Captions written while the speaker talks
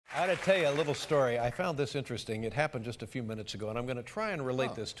I got to tell you a little story. I found this interesting. It happened just a few minutes ago, and I'm going to try and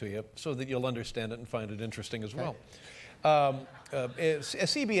relate this to you so that you'll understand it and find it interesting as well.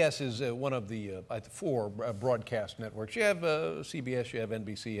 CBS is one of the 4 broadcast networks. You have CBS, you have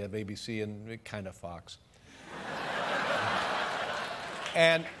NBC, you have ABC, and kind of Fox.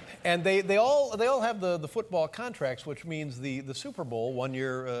 And they all have the football contracts, which means the Super Bowl, one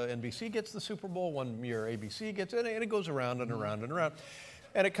year NBC gets the Super Bowl, one year ABC gets it, and it goes around and around and around.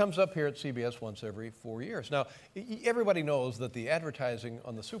 And it comes up here at CBS once every 4 years. Now, everybody knows that the advertising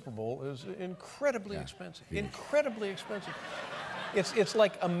on the Super Bowl is incredibly expensive. Incredibly expensive. It's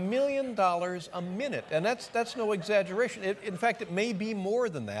like $1 million a minute, and that's no exaggeration. In fact, it may be more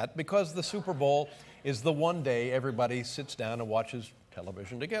than that because the Super Bowl is the one day everybody sits down and watches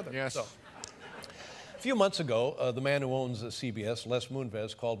television together. Yes. So, a few months ago, the man who owns CBS, Les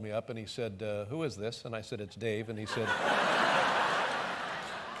Moonves, called me up and he said, "Who is this?" And I said, "It's Dave." And he said,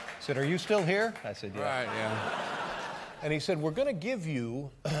 "Are you still here?" I said, "Yeah." Right, yeah. And he said, "We're going to give you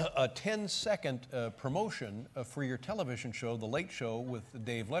a 10-second promotion for your television show, The Late Show with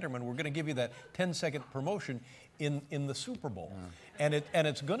Dave Letterman. We're going to give you that 10-second promotion in the Super Bowl, and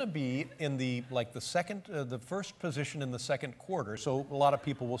it's going to be in the first position in the second quarter. So a lot of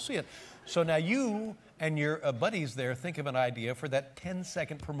people will see it. So now you and your buddies there think of an idea for that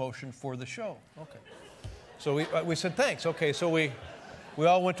 10-second promotion for the show." Okay. So we said thanks. Okay. So we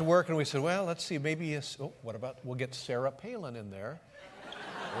all went to work and we said, well, let's see, maybe what about we'll get Sarah Palin in there.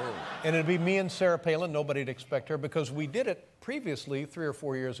 Oh. And it'd be me and Sarah Palin. Nobody'd expect her because we did it previously 3 or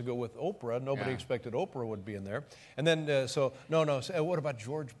 4 years ago with Oprah. Nobody expected Oprah would be in there. And then, what about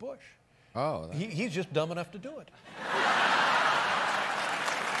George Bush? Oh. He's just dumb enough to do it.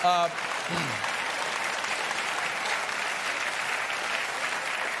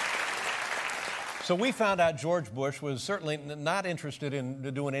 So we found out George Bush was certainly not interested in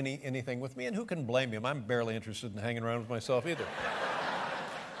doing anything with me, and who can blame him? I'm barely interested in hanging around with myself either.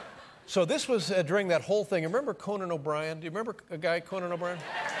 So this was during that whole thing. Remember Conan O'Brien? Do you remember a guy, Conan O'Brien?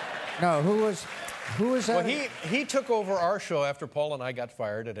 No, who was that? Well, he took over our show after Paul and I got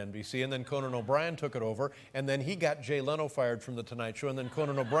fired at NBC, and then Conan O'Brien took it over, and then he got Jay Leno fired from The Tonight Show, and then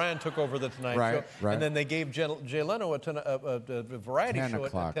Conan O'Brien took over The Tonight Show, and then they gave Jay Leno a variety show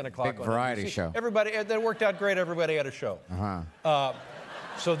at 10 o'clock. Big variety show. Everybody, that worked out great. Everybody had a show.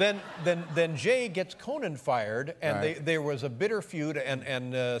 So then Jay gets Conan fired, and there was a bitter feud.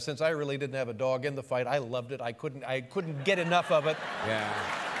 And since I really didn't have a dog in the fight, I loved it. I couldn't get enough of it. Yeah.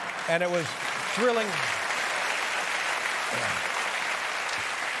 And it was thrilling.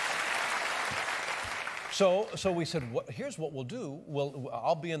 So we said, here's what we'll do.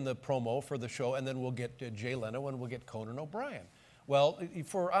 I'll be in the promo for the show, and then we'll get Jay Leno, and we'll get Conan O'Brien. Well,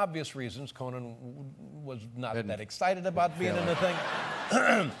 for obvious reasons, Conan was not that excited about being in the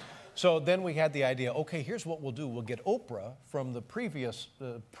thing. So then we had the idea, okay, here's what we'll do. We'll get Oprah from the previous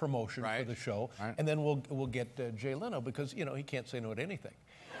promotion for the show, and then we'll get Jay Leno because, you know, he can't say no to anything.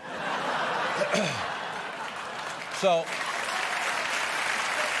 So...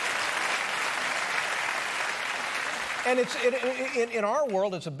 And in our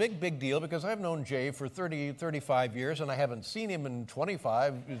world, it's a big deal because I've known Jay for 35 years, and I haven't seen him in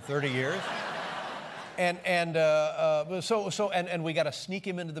 30 years. And we got to sneak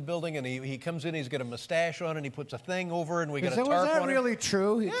him into the building, and he comes in, he's got a mustache on, and he puts a thing over, and we got a tarp on him. Was that really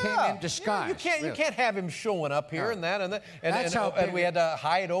true? He came in disguised. Yeah, you can't have him showing up here and that, and we had to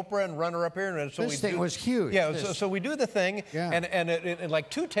hide Oprah and run her up here, and so this thing was huge. Yeah, so we do the thing, and it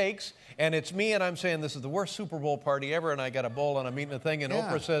like 2 takes. And it's me, and I'm saying this is the worst Super Bowl party ever, and I got a bowl, and I'm eating a thing, and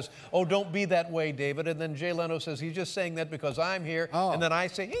Oprah says, "Oh, don't be that way, David." And then Jay Leno says, "He's just saying that because I'm here." Oh. And then I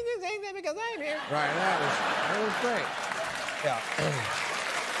say, "He's just saying that because I'm here." Right, that was great. Yeah.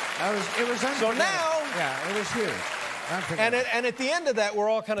 It was so now... Yeah, it was huge. And at the end of that, we're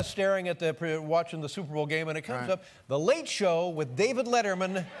all kind of staring at watching the Super Bowl game, and it comes up, The Late Show with David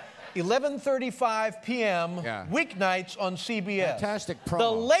Letterman, 11:35 p.m. weeknights on CBS. Fantastic promo.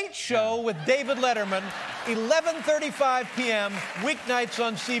 The Late Show with David Letterman, 11:35 p.m. weeknights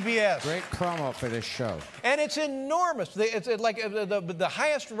on CBS. Great promo for this show. And it's enormous. It's like the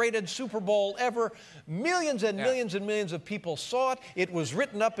highest-rated Super Bowl ever. Millions and millions and millions of people saw it. It was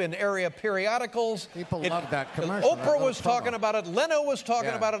written up in area periodicals. People loved that commercial. Oprah was talking about it. Leno was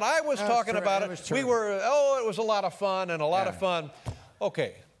talking about it. I was talking about it. We were. It was a lot of fun and a lot of fun.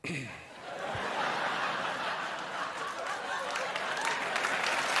 Okay.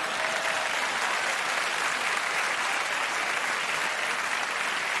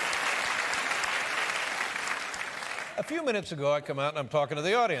 A few minutes ago, I come out and I'm talking to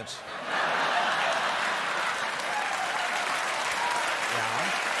the audience.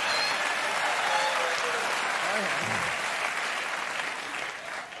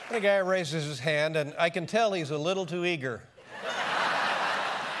 And a guy raises his hand, and I can tell he's a little too eager.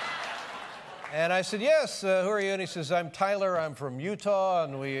 And I said, yes, who are you? And he says, I'm Tyler, I'm from Utah,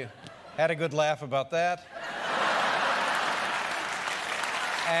 and we had a good laugh about that.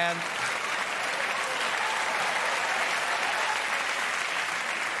 And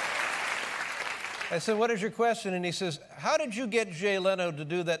I said, what is your question? And he says, how did you get Jay Leno to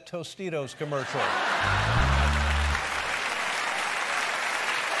do that Tostitos commercial?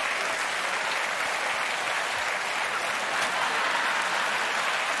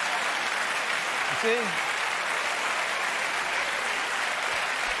 See?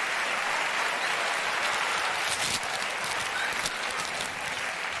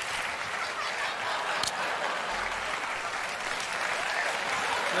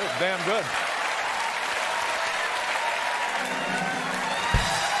 That's damn good.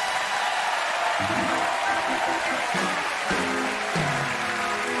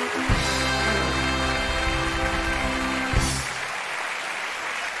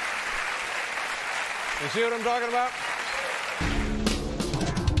 You see what I'm talking about?